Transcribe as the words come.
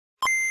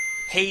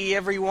Hey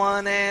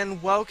everyone,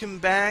 and welcome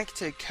back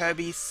to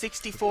Kirby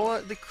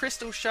 64, the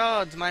Crystal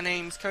Shards. My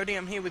name's Cody,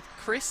 I'm here with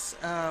Chris.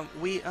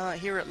 We are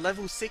here at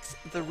level 6,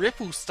 the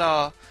Ripple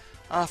Star,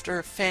 after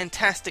a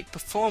fantastic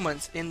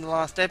performance in the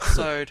last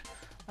episode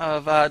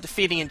of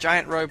defeating a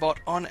giant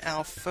robot on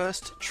our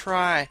first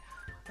try.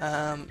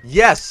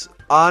 Yes,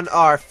 on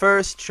our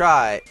first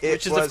try.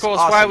 Which is was of course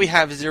awesome. why we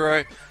have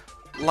 0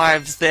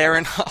 lives there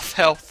and half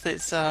health.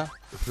 It's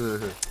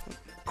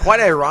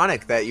Quite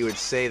ironic that you would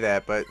say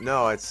that, but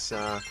no, it's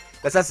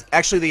that's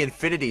actually the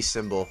infinity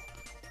symbol.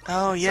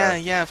 Oh yeah,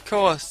 yeah, of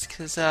course,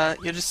 because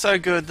you're just so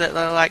good that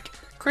they're like,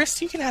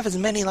 Chris, you can have as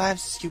many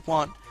lives as you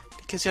want,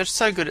 because you're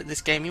so good at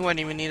this game, you won't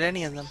even need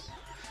any of them.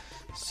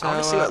 So, I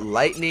want to see what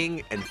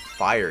lightning and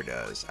fire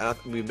does.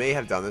 We may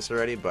have done this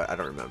already, but I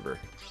don't remember.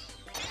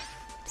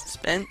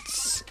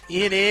 Suspense.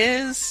 It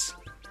is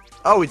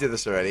Oh, we did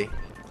this already.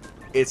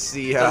 It's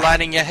the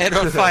lighting your head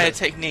on fire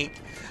technique.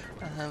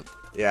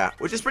 Yeah,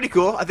 which is pretty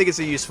cool. I think it's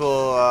a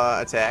useful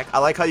attack. I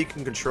like how you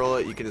can control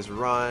it. You can just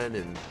run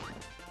and...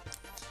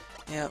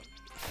 Yep.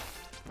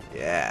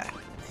 Yeah.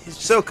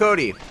 So,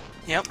 Cody.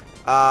 Yep.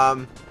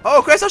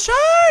 Oh, Crystal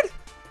Shard!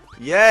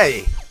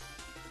 Yay!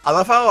 I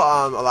love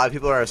how a lot of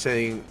people are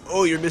saying,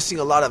 oh, you're missing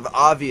a lot of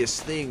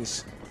obvious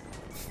things.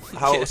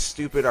 How Yeah.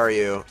 stupid are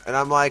you? And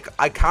I'm like,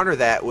 I counter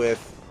that with,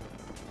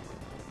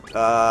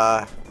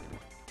 well,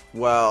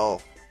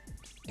 Well,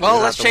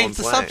 not let's the change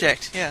one the playing.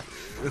 subject.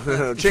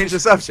 Yeah. change the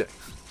subject.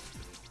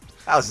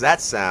 How's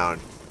that sound?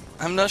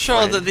 I'm not sure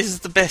Right. that this is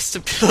the best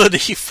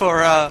ability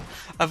for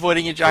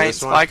avoiding a giant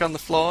this one? spike on the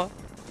floor.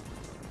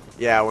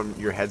 Yeah, when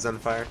your head's on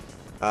fire.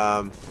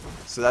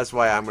 So that's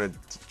why I'm gonna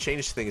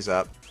change things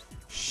up,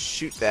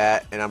 shoot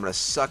that, and I'm gonna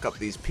suck up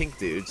these pink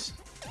dudes,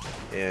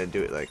 and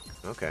do it like,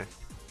 okay.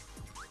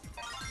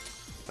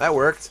 That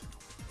worked.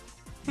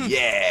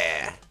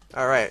 Yeah.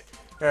 All right.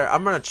 Here,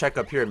 I'm gonna check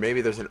up here.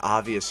 Maybe there's an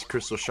obvious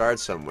crystal shard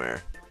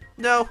somewhere.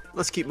 No.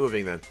 Let's keep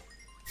moving then.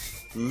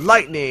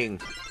 Lightning.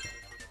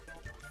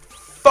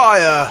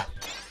 Fire.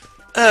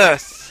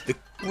 Earth. The-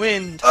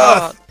 Wind.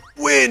 Earth.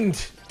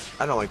 Wind.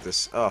 I don't like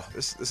this. Oh,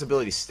 this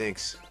ability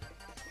stinks.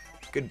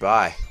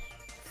 Goodbye.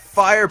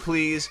 Fire,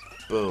 please.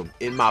 Boom.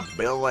 In my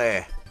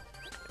belly.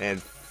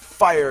 And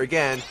fire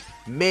again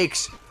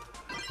makes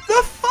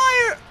the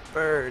fire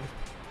bird.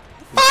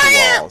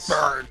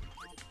 Firebird.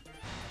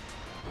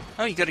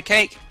 Oh, you got a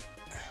cake.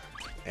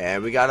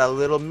 And we got a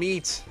little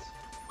meat.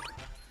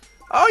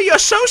 Oh, you're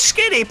so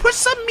skinny. Put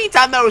some meat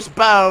on those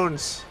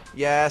bones.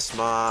 Yes,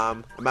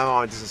 Mom. My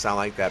mom doesn't sound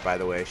like that, by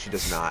the way. She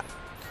does not.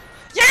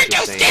 You're Just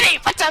too saying. skinny.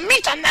 Put some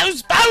meat on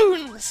those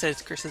bones,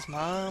 says Chris's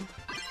mom.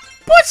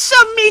 Put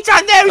some meat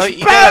on those Oh,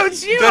 you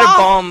bones, got a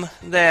bomb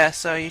there,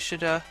 so you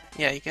should, yeah,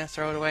 you can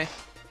throw it away.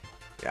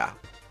 Yeah,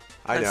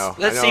 I know.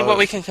 Let's I see know. what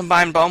we can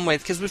combine bomb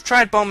with, because we've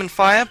tried bomb and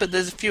fire, but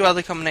there's a few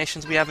other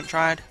combinations we haven't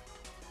tried.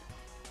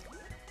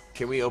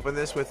 Can we open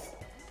this with...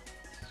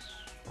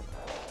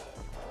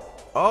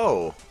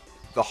 Oh,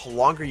 the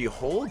longer you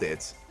hold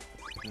it,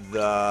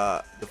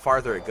 the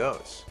farther it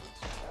goes.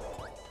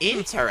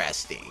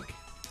 Interesting.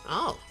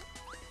 Oh.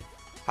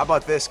 How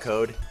about this,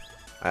 Code?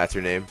 That's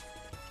your name.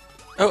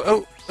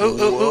 Oh,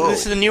 Whoa.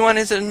 this is a new one?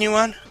 Is it a new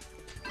one?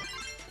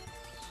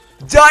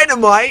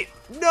 Dynamite?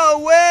 No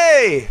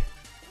way!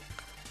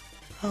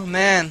 Oh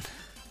man,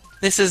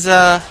 this is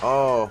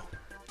Oh.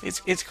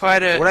 it's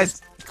quite a What I-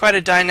 it's quite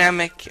a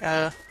dynamic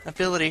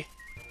ability,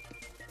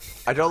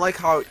 I don't like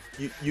how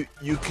you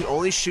can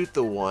only shoot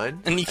the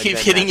one. and you keep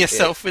then hitting that's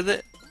yourself with it.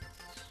 it.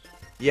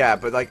 Yeah,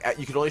 but like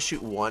you can only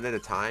shoot one at a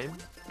time.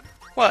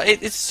 Well,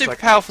 it's a super like-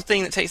 powerful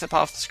thing that takes up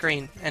half the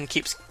screen and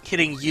keeps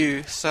hitting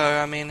you. So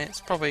I mean, it's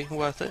probably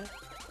worth it.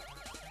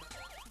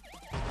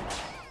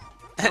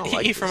 I don't Hit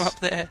like you from this. up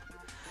there.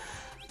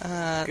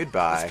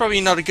 Goodbye. It's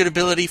probably not a good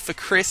ability for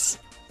Chris,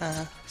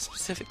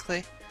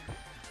 specifically.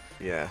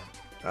 Yeah.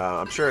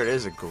 I'm sure it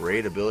is a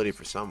great ability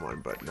for someone,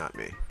 but not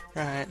me.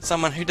 Right,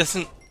 someone who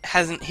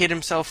hasn't hit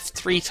himself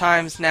 3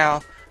 times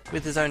now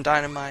with his own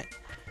dynamite.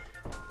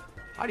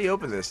 How do you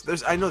open this?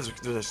 I know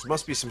there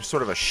must be some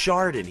sort of a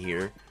shard in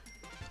here,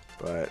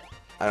 but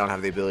I don't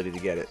have the ability to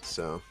get it.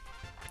 So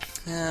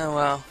Yeah,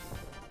 well,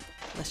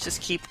 let's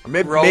just keep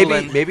maybe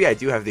rolling. maybe I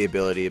do have the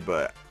ability,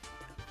 but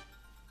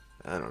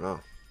I don't know.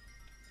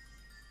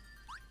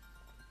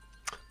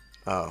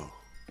 Oh.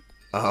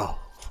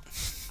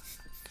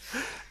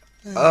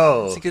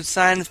 It's a good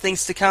sign of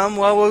things to come.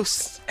 Well, we'll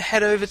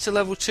head over to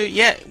level 2.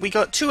 Yeah, we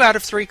got 2 out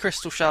of 3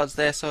 crystal shards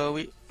there, so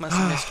we must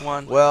have missed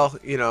one. Well,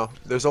 you know,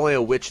 there's only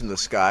a witch in the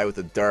sky with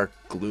a dark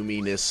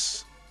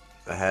gloominess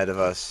ahead of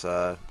us.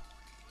 Oh,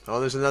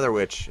 there's another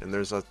witch, and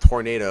there's a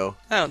tornado.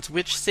 Oh, it's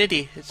Witch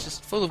City. It's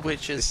just full of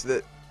witches.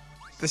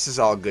 This is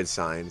all good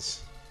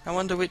signs. I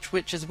wonder which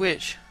witch is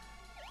which.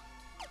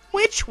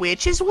 Which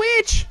witch is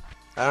which?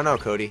 I don't know,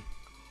 Cody.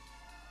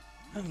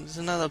 Oh, there's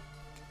another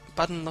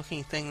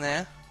button-looking thing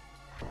there.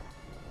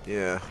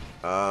 Yeah.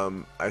 I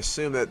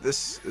assume that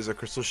this is a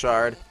crystal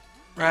shard.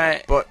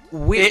 Right. But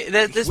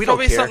There's we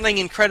probably don't care. something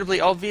incredibly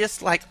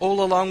obvious, like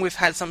all along we've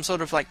had some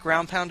sort of like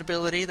ground pound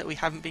ability that we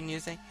haven't been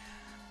using.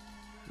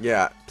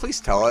 Yeah, please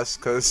tell us,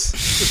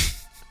 because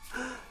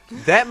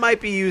that might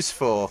be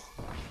useful.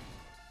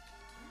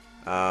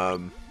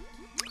 Let's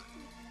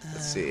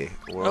see.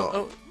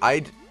 Well,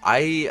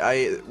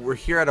 we're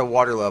here at a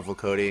water level,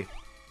 Cody.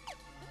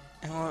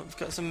 And we've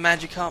got some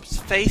Magikarp's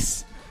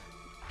face,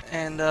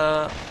 and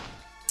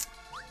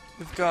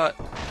we've got.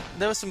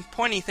 There were some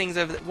pointy things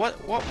over there.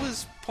 What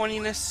was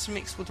pointiness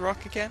mixed with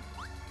rock again?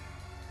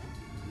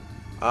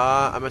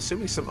 I'm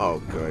assuming some. Oh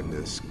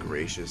goodness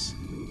gracious.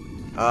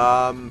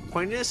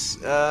 Pointiness.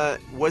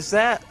 Was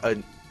that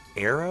an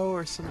arrow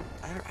or something?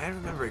 I don't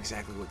remember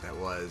exactly what that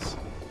was.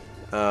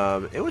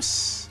 It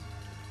was.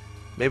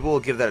 Maybe we'll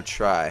give that a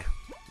try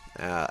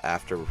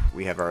after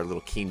we have our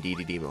little keen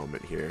DDD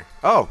moment here.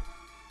 Oh,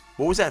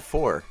 what was that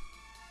for?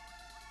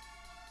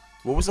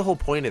 What was the whole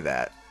point of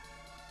that?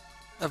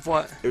 Of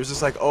what? It was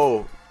just like,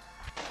 oh,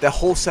 that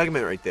whole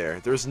segment right there.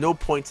 There was no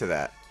point to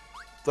that.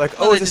 Like,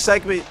 well, oh, it's a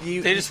segment.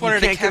 They just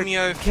wanted a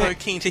cameo for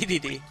King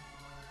DDD.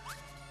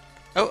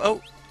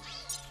 Oh.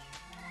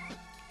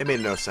 It made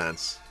no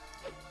sense.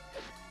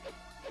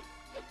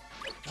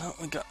 Oh,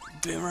 we got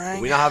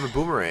boomerang. We now have a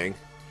boomerang.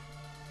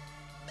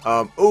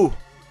 Ooh.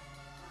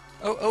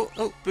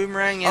 Oh,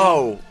 boomerang. And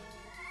oh.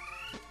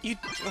 You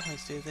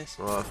always do this.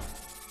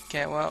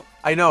 Okay, well.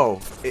 I know.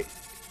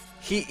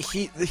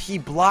 He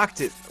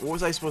blocked it. What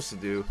was I supposed to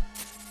do?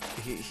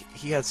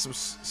 He had some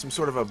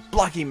sort of a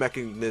blocking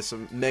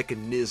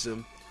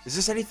mechanism. Is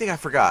this anything I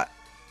forgot?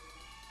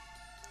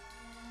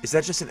 Is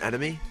that just an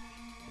enemy?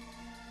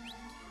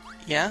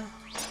 Yeah.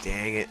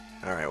 Dang it.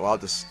 Alright, well I'll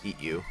just eat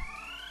you.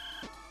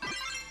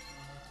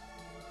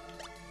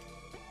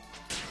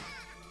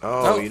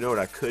 Oh, you know what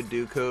I could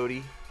do,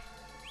 Cody?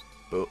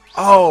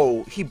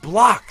 Oh, he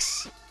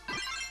blocks!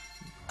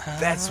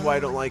 That's why I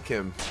don't like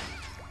him.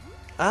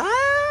 And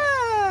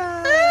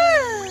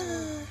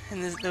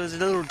there was a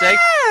little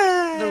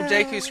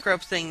Deku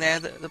scrub thing there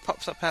that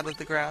pops up out of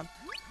the ground.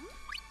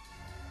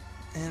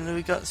 And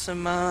we got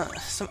some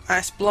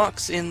ice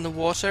blocks in the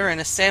water and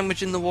a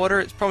sandwich in the water.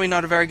 It's probably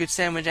not a very good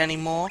sandwich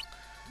anymore.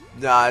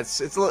 Nah, it's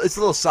a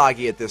little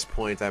soggy at this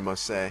point, I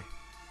must say.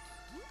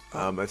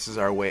 This is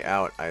our way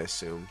out, I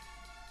assume.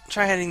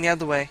 Try heading the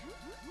other way.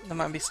 There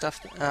might be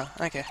stuff. Oh,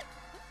 okay.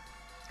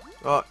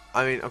 Well,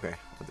 I mean, okay,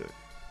 I'll do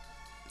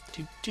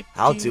it.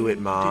 I'll do it,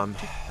 Mom.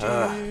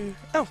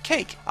 Oh,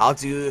 cake. I'll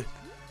do.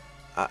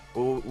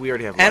 Well, we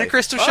already have. And life. A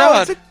crystal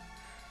shard.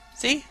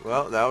 See?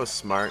 Well, that was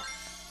smart.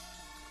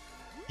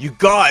 You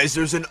guys,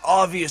 there's an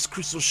obvious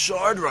crystal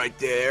shard right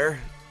there.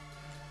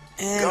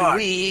 And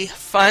we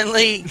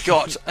finally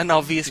got an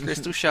obvious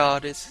crystal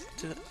shard. It's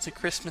a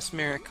Christmas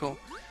miracle.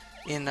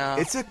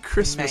 It's a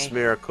Christmas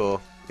miracle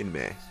in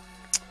May.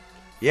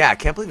 Yeah, I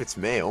can't believe it's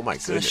May. Oh my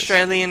goodness. It's an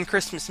Australian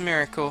Christmas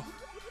miracle.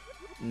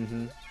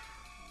 Mm-hmm.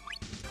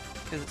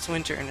 Because it's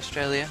winter in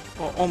Australia.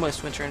 Or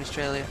almost winter in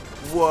Australia.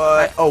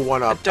 What? Oh,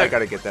 one up. I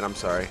gotta get that. I'm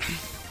sorry.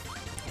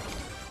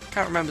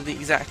 Can't remember the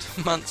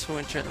exact months for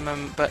winter at the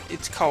moment, but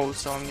it's cold,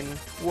 so I'm gonna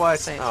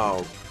say it's Oh,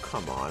 winter.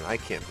 come on. I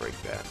can't break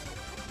that.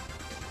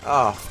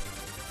 Oh.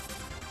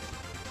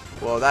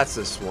 Well, that's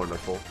just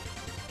wonderful.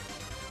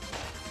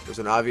 There's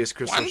an obvious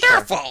crystal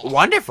shard. Wonderful!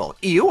 Wonderful!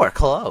 You are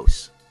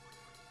close.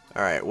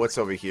 Alright, what's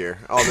over here?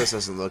 Oh, this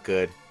doesn't look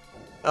good.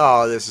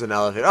 Oh, this is an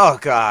elevator. Oh,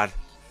 God.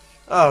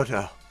 Oh,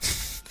 no.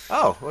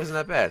 Oh, wasn't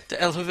that bad.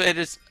 The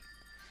elevators...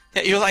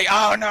 Yeah, you're like,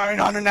 oh, no,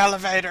 not an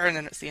elevator! And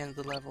then it's the end of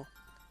the level.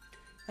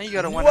 And you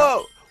got a one-up.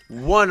 Whoa!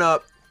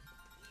 One-up.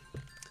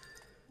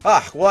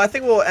 Well, I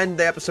think we'll end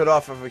the episode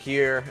off over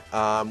here.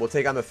 We'll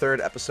take on the third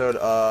episode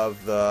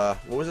of the...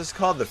 What was this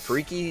called? The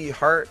Freaky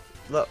Heart?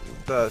 What?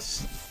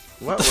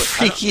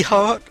 Freaky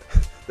Heart?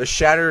 The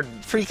Shattered...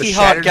 Freaky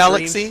Heart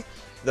Galaxy?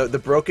 Dreams. The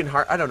Broken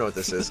Heart? I don't know what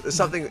this is. It's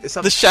something...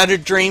 The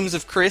Shattered Dreams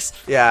of Chris?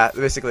 Yeah,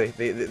 basically.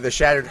 The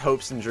Shattered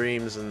Hopes and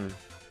Dreams and...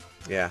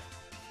 Yeah.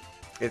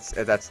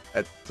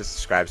 That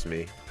describes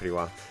me pretty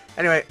well.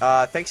 Anyway,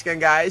 thanks again,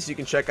 guys. You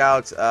can check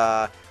out...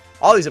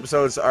 all these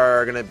episodes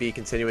are going to be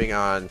continuing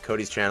on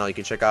Cody's channel. You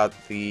can check out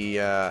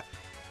the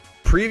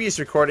previous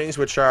recordings,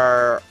 which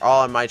are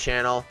all on my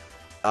channel.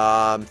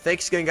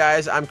 Thanks again,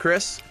 guys. I'm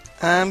Chris.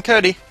 I'm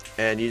Cody.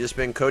 And you've just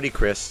been Cody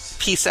Chris.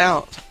 Peace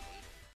out.